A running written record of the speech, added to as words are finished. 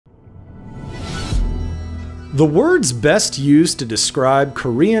The words best used to describe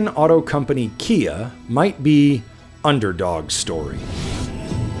Korean auto company Kia might be underdog story.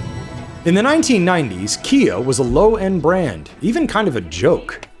 In the 1990s, Kia was a low-end brand, even kind of a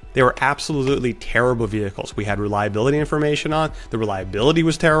joke. They were absolutely terrible vehicles. We had reliability information on, the reliability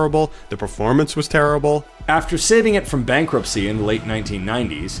was terrible, the performance was terrible. After saving it from bankruptcy in the late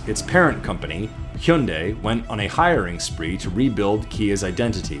 1990s, its parent company, Hyundai, went on a hiring spree to rebuild Kia's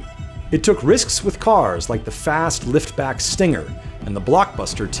identity. It took risks with cars like the fast liftback Stinger and the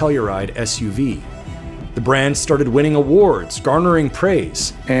blockbuster Telluride SUV. The brand started winning awards, garnering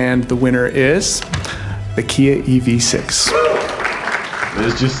praise. And the winner is the Kia EV6.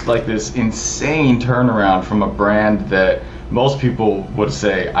 There's just like this insane turnaround from a brand that most people would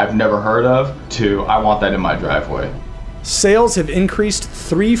say, I've never heard of, to I want that in my driveway. Sales have increased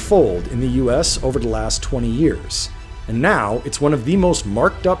threefold in the US over the last 20 years. And now it's one of the most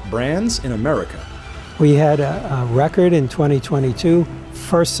marked up brands in America. We had a record in 2022.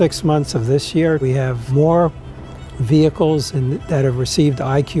 First 6 months of this year, we have more vehicles that have received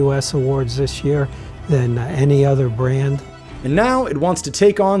IQS awards this year than any other brand. And now it wants to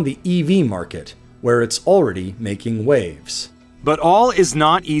take on the EV market, where it's already making waves. But all is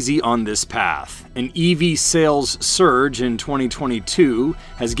not easy on this path. An EV sales surge in 2022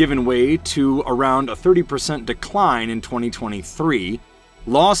 has given way to around a 30% decline in 2023.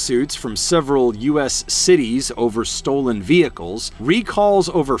 Lawsuits from several US cities over stolen vehicles, recalls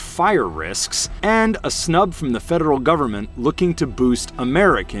over fire risks, and a snub from the federal government looking to boost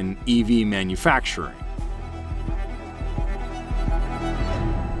American EV manufacturing.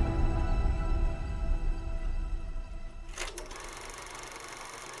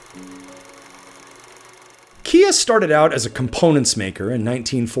 Kia started out as a components maker in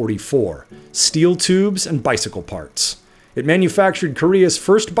 1944, steel tubes and bicycle parts. It manufactured Korea's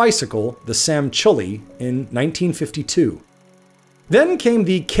first bicycle, the Samchuli, in 1952. Then came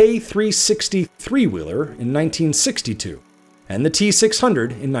the K360 three-wheeler in 1962, and the T600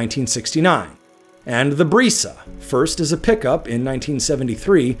 in 1969, and the Brisa, first as a pickup in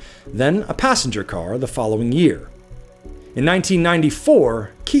 1973, then a passenger car the following year. In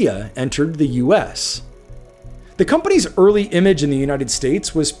 1994, Kia entered the US. The company's early image in the United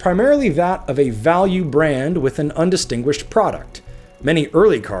States was primarily that of a value brand with an undistinguished product. Many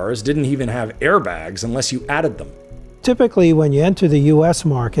early cars didn't even have airbags unless you added them. Typically, when you enter the US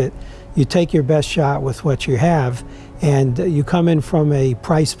market, you take your best shot with what you have, and you come in from a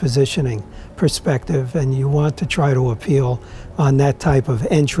price positioning perspective, and you want to try to appeal on that type of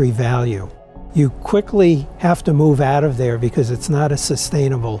entry value. You quickly have to move out of there because it's not a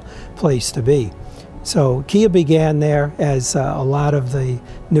sustainable place to be. So Kia began there, as a lot of the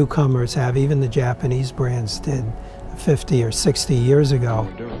newcomers have, even the Japanese brands did 50 or 60 years ago.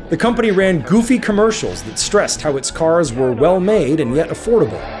 The company ran goofy commercials that stressed how its cars were well-made and yet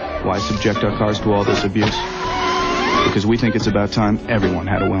affordable. Why subject our cars to all this abuse? Because we think it's about time everyone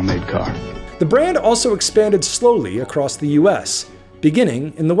had a well-made car. The brand also expanded slowly across the US,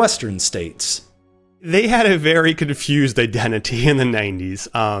 beginning in the western states. They had a very confused identity in the 90s.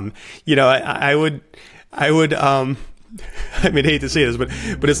 You know, I mean, I hate to say this,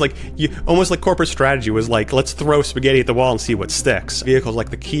 but it's like, almost like corporate strategy was like, let's throw spaghetti at the wall and see what sticks. Vehicles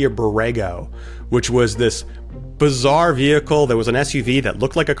like the Kia Borrego, which was this bizarre vehicle that was an SUV that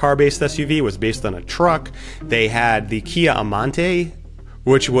looked like a car-based SUV, it was based on a truck. They had the Kia Amante,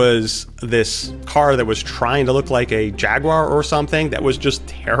 which was this car that was trying to look like a Jaguar or something that was just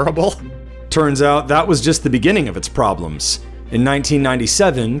terrible. Turns out that was just the beginning of its problems. In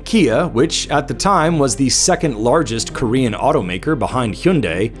 1997, Kia, which at the time was the second largest Korean automaker behind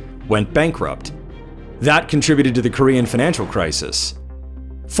Hyundai, went bankrupt. That contributed to the Korean financial crisis.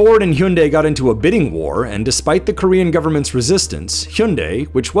 Ford and Hyundai got into a bidding war, and despite the Korean government's resistance, Hyundai,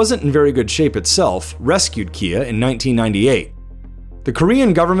 which wasn't in very good shape itself, rescued Kia in 1998. The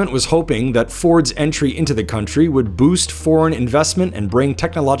Korean government was hoping that Ford's entry into the country would boost foreign investment and bring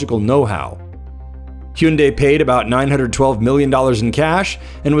technological know-how. Hyundai paid about $912 million in cash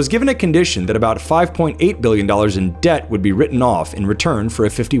and was given a condition that about $5.8 billion in debt would be written off in return for a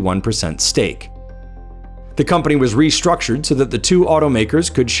 51% stake. The company was restructured so that the two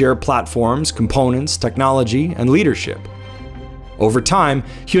automakers could share platforms, components, technology, and leadership. Over time,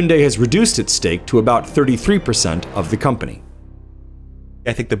 Hyundai has reduced its stake to about 33% of the company.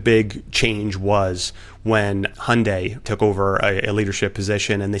 I think the big change was when Hyundai took over a leadership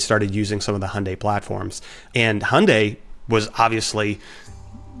position and they started using some of the Hyundai platforms. And Hyundai was obviously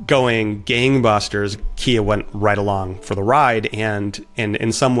going gangbusters. Kia went right along for the ride and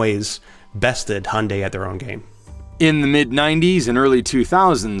in some ways bested Hyundai at their own game. In the mid-90s and early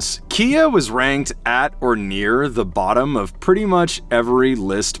 2000s, Kia was ranked at or near the bottom of pretty much every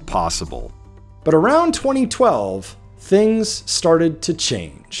list possible. But around 2012, things started to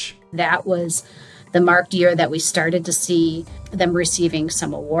change. That was the marked year that we started to see them receiving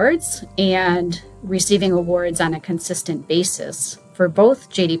some awards and receiving awards on a consistent basis for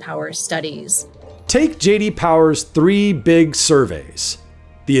both J.D. Power studies. Take J.D. Power's 3 big surveys.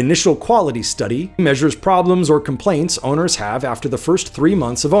 The initial quality study measures problems or complaints owners have after the first 3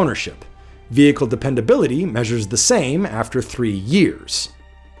 months of ownership. Vehicle dependability measures the same after 3 years.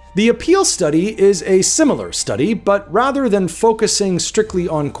 The appeal study is a similar study, but rather than focusing strictly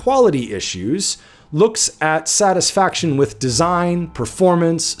on quality issues, looks at satisfaction with design,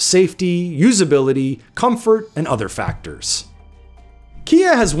 performance, safety, usability, comfort, and other factors.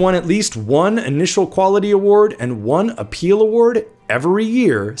 Kia has won at least 1 initial quality award and 1 appeal award every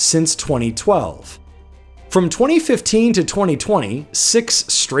year since 2012. From 2015 to 2020,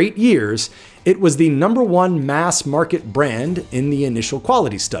 6 straight years, it was the #1 mass market brand in the initial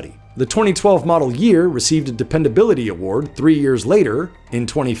quality study. The 2012 model year received a dependability award 3 years later, in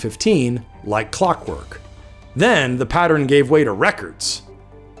 2015, like clockwork. Then the pattern gave way to records.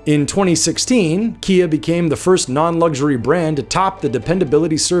 In 2016, Kia became the first non-luxury brand to top the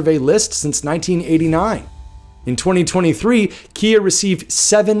dependability survey list since 1989. In 2023, Kia received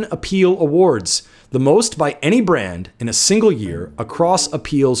 7 appeal awards, the most by any brand in a single year across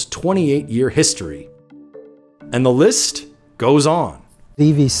Appeal's 28-year history. And the list goes on.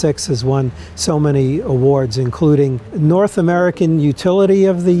 The EV6 has won so many awards, including North American Utility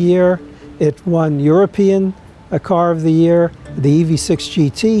of the Year. It won European Car of the Year. The EV6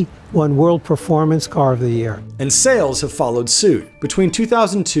 GT won World Performance Car of the Year. And sales have followed suit. Between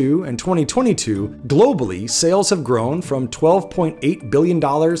 2002 and 2022, globally, sales have grown from $12.8 billion to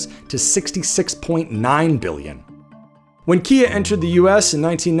 $66.9 billion. When Kia entered the US in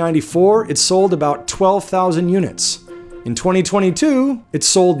 1994, it sold about 12,000 units. In 2022, it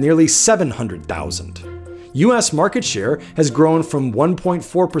sold nearly 700,000. US market share has grown from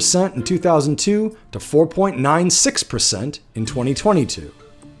 1.4% in 2002 to 4.96% in 2022.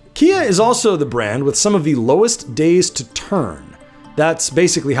 Kia is also the brand with some of the lowest days to turn. That's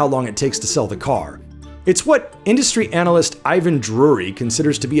basically how long it takes to sell the car. It's what industry analyst Ivan Drury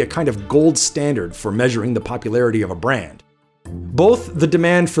considers to be a kind of gold standard for measuring the popularity of a brand. Both the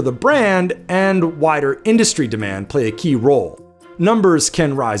demand for the brand and wider industry demand play a key role. Numbers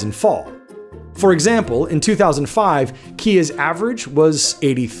can rise and fall. For example, in 2005, Kia's average was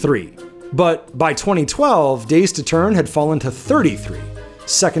 83. But by 2012, days to turn had fallen to 33,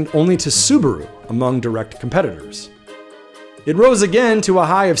 second only to Subaru among direct competitors. It rose again to a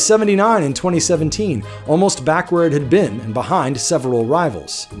high of 79 in 2017, almost back where it had been and behind several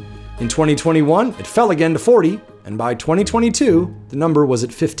rivals. In 2021, it fell again to 40, and by 2022, the number was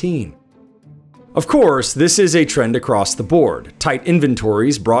at 15. Of course, this is a trend across the board, tight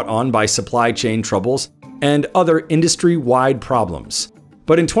inventories brought on by supply chain troubles and other industry-wide problems.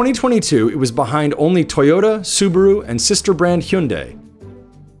 But in 2022, it was behind only Toyota, Subaru, and sister brand Hyundai.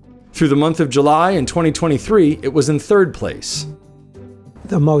 Through the month of July in 2023, it was in 3rd place.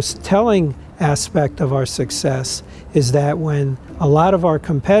 The most telling aspect of our success is that when a lot of our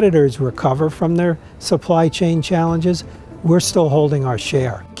competitors recover from their supply chain challenges, we're still holding our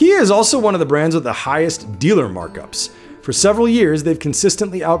share. Kia is also one of the brands with the highest dealer markups. For several years, they've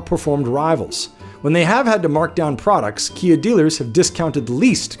consistently outperformed rivals. When they have had to mark down products, Kia dealers have discounted the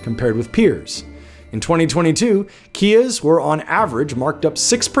least compared with peers. In 2022, Kias were on average marked up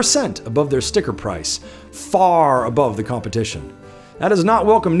 6% above their sticker price, far above the competition. That is not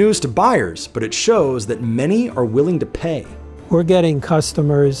welcome news to buyers, but it shows that many are willing to pay. We're getting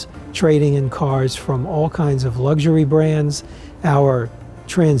customers trading in cars from all kinds of luxury brands. Our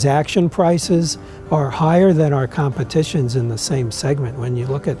transaction prices are higher than our competitions in the same segment. When you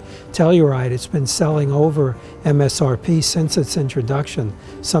look at Telluride, it's been selling over MSRP since its introduction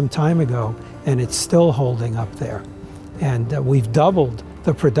some time ago, and it's still holding up there. And we've doubled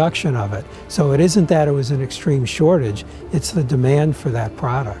the production of it. So it isn't that it was an extreme shortage, it's the demand for that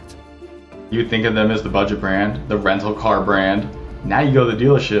product. You think of them as the budget brand, the rental car brand. Now you go to the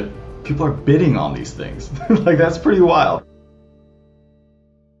dealership, people are bidding on these things. Like, that's pretty wild.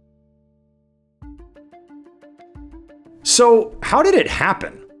 So how did it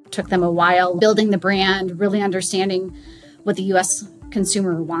happen? It took them a while building the brand, really understanding what the US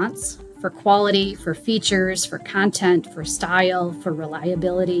consumer wants for quality, for features, for content, for style, for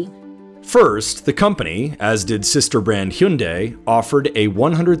reliability. First, the company, as did sister brand Hyundai, offered a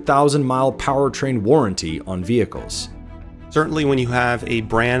 100,000-mile powertrain warranty on vehicles. Certainly when you have a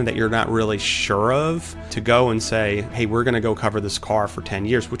brand that you're not really sure of, to go and say, hey, we're going to go cover this car for 10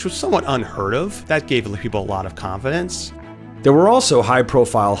 years, which was somewhat unheard of, that gave people a lot of confidence. There were also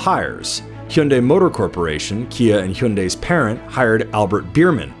high-profile hires. Hyundai Motor Corporation, Kia and Hyundai's parent, hired Albert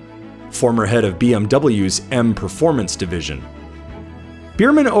Biermann, former head of BMW's M Performance division.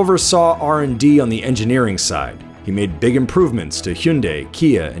 Biermann oversaw R&D on the engineering side. He made big improvements to Hyundai,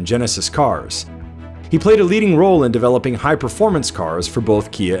 Kia, and Genesis cars. He played a leading role in developing high-performance cars for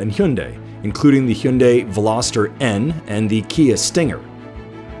both Kia and Hyundai, including the Hyundai Veloster N and the Kia Stinger.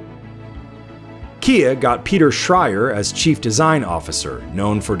 Kia got Peter Schreier as Chief Design Officer,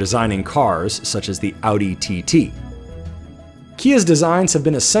 known for designing cars such as the Audi TT. Kia's designs have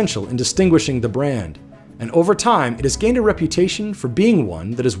been essential in distinguishing the brand, and over time it has gained a reputation for being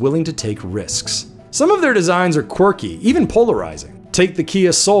one that is willing to take risks. Some of their designs are quirky, even polarizing. Take the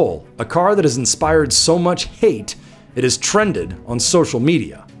Kia Soul, a car that has inspired so much hate it has trended on social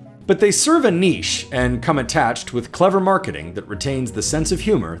media. But they serve a niche and come attached with clever marketing that retains the sense of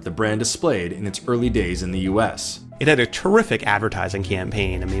humor the brand displayed in its early days in the US. It had a terrific advertising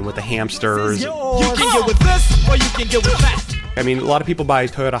campaign. I mean, with the hamsters. You can get with this or you can get with that. I mean, a lot of people buy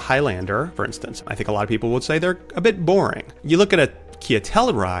Toyota Highlander, for instance. I think a lot of people would say they're a bit boring. You look at a Kia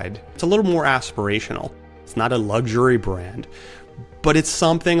Telluride, it's a little more aspirational. It's not a luxury brand, but it's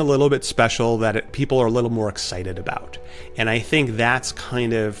something a little bit special that people are a little more excited about. And I think that's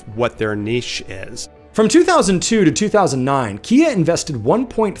kind of what their niche is. From 2002 to 2009, Kia invested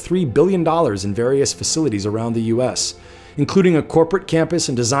 $1.3 billion in various facilities around the US, including a corporate campus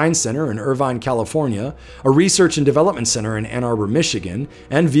and design center in Irvine, California, a research and development center in Ann Arbor, Michigan,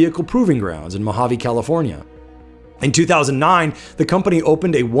 and vehicle proving grounds in Mojave, California. In 2009, the company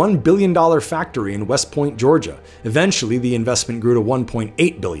opened a $1 billion factory in West Point, Georgia. Eventually, the investment grew to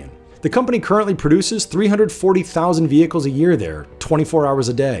 $1.8 billion. The company currently produces 340,000 vehicles a year there, 24 hours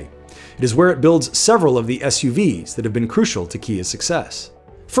a day. It is where it builds several of the SUVs that have been crucial to Kia's success.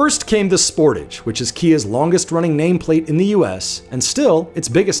 First came the Sportage, which is Kia's longest-running nameplate in the US and still its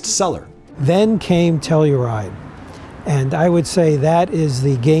biggest seller. Then came Telluride. And I would say that is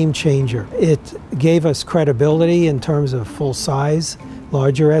the game changer. It gave us credibility in terms of full size,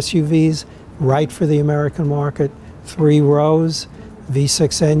 larger SUVs, right for the American market, 3 rows,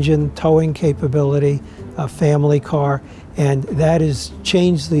 V6 engine, towing capability, a family car, and that has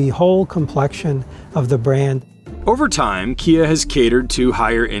changed the whole complexion of the brand. Over time, Kia has catered to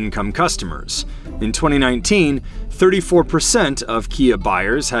higher income customers. In 2019, 34% of Kia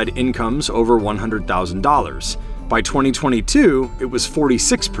buyers had incomes over $100,000. By 2022, it was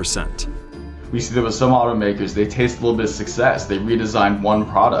 46%. We see that with some automakers, they taste a little bit of success. They redesign one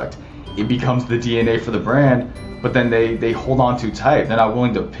product. It becomes the DNA for the brand, but then they hold on too tight. They're not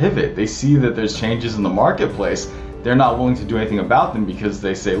willing to pivot. They see that there's changes in the marketplace. They're not willing to do anything about them because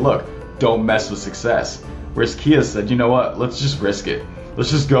they say, look, don't mess with success. Whereas Kia said, you know what, let's just risk it. Let's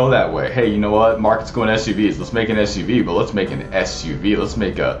just go that way. Hey, you know what, market's going SUVs. Let's make an SUV, but let's make an SUV. Let's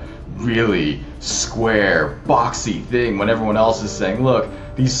make a really square, boxy thing when everyone else is saying, look,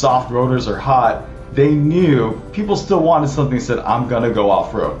 these soft rotors are hot. They knew people still wanted something that said, I'm gonna go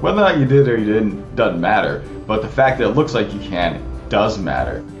off-road. Whether or not you did or you didn't, doesn't matter. But the fact that it looks like you can does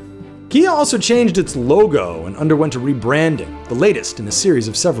matter. Kia also changed its logo and underwent a rebranding, the latest in a series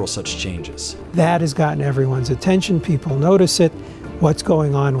of several such changes. That has gotten everyone's attention. People notice it, what's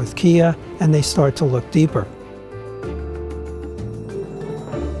going on with Kia, and they start to look deeper.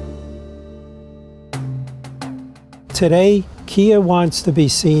 Today, Kia wants to be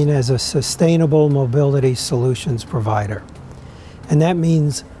seen as a sustainable mobility solutions provider. And that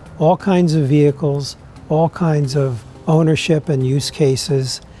means all kinds of vehicles, all kinds of ownership and use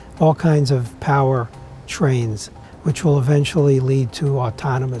cases, all kinds of power trains, which will eventually lead to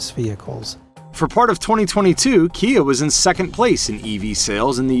autonomous vehicles. For part of 2022, Kia was in second place in EV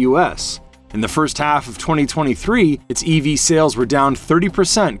sales in the US. In the first half of 2023, its EV sales were down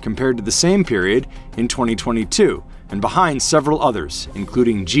 30% compared to the same period in 2022, and behind several others,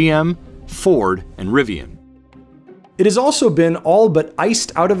 including GM, Ford, and Rivian. It has also been all but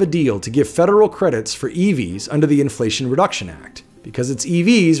iced out of a deal to give federal credits for EVs under the Inflation Reduction Act, because its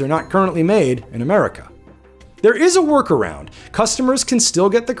EVs are not currently made in America. There is a workaround. Customers can still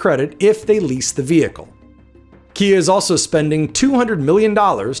get the credit if they lease the vehicle. Kia is also spending $200 million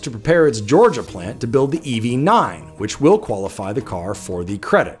to prepare its Georgia plant to build the EV9, which will qualify the car for the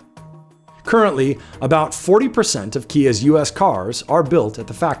credit. Currently, about 40% of Kia's US cars are built at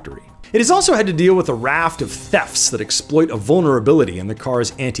the factory. It has also had to deal with a raft of thefts that exploit a vulnerability in the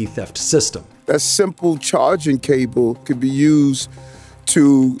car's anti-theft system. That simple charging cable could be used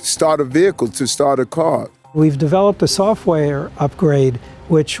to start a vehicle, to start a car. We've developed a software upgrade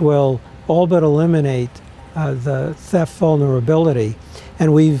which will all but eliminate the theft vulnerability.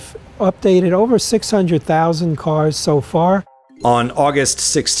 And we've updated over 600,000 cars so far. On August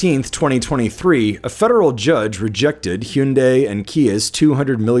 16, 2023, a federal judge rejected Hyundai and Kia's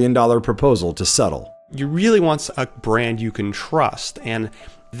 $200 million proposal to settle. You really want a brand you can trust, and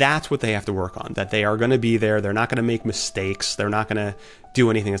that's what they have to work on, that they are going to be there, they're not going to make mistakes, they're not going to do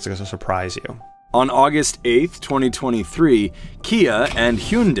anything that's going to surprise you. On August 8, 2023, Kia and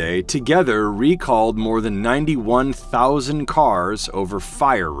Hyundai together recalled more than 91,000 cars over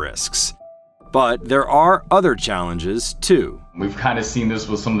fire risks. But there are other challenges, too. We've kind of seen this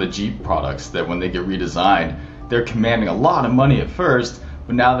with some of the Jeep products, that when they get redesigned, they're commanding a lot of money at first,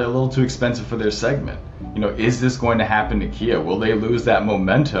 but now they're a little too expensive for their segment. You know, is this going to happen to Kia? Will they lose that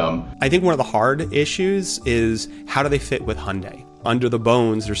momentum? I think one of the hard issues is how do they fit with Hyundai? Under the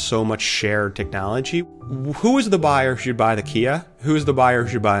bones, there's so much shared technology. Who is the buyer who should buy the Kia? Who is the buyer who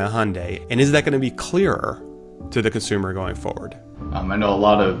should buy a Hyundai? And is that going to be clearer to the consumer going forward? I know a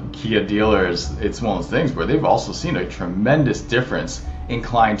lot of Kia dealers, it's one of those things where they've also seen a tremendous difference in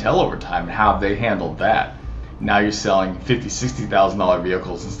clientele over time and how they handled that. Now you're selling $50,000, $60,000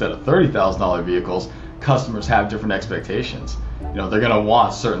 vehicles instead of $30,000 vehicles. Customers have different expectations. You know, they're going to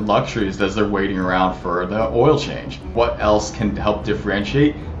want certain luxuries as they're waiting around for the oil change. What else can help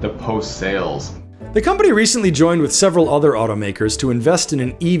differentiate the post-sales? The company recently joined with several other automakers to invest in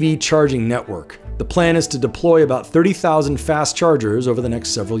an EV charging network. The plan is to deploy about 30,000 fast chargers over the next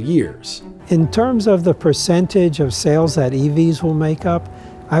several years. In terms of the percentage of sales that EVs will make up,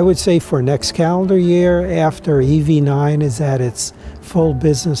 I would say for next calendar year, after EV9 is at its full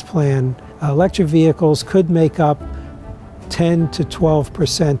business plan, electric vehicles could make up 10 to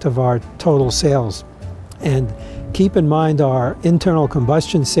 12% of our total sales. And keep in mind, our internal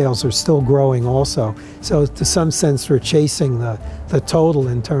combustion sales are still growing also. So to some sense, we're chasing the total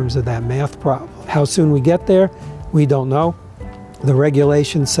in terms of that math problem. How soon we get there, we don't know. The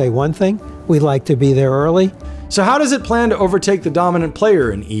regulations say one thing. We like to be there early. So how does it plan to overtake the dominant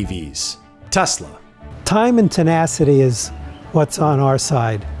player in EVs, Tesla? Time and tenacity is what's on our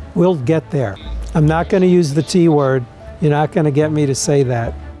side. We'll get there. I'm not going to use the T word. You're not going to get me to say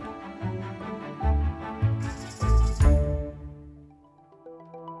that.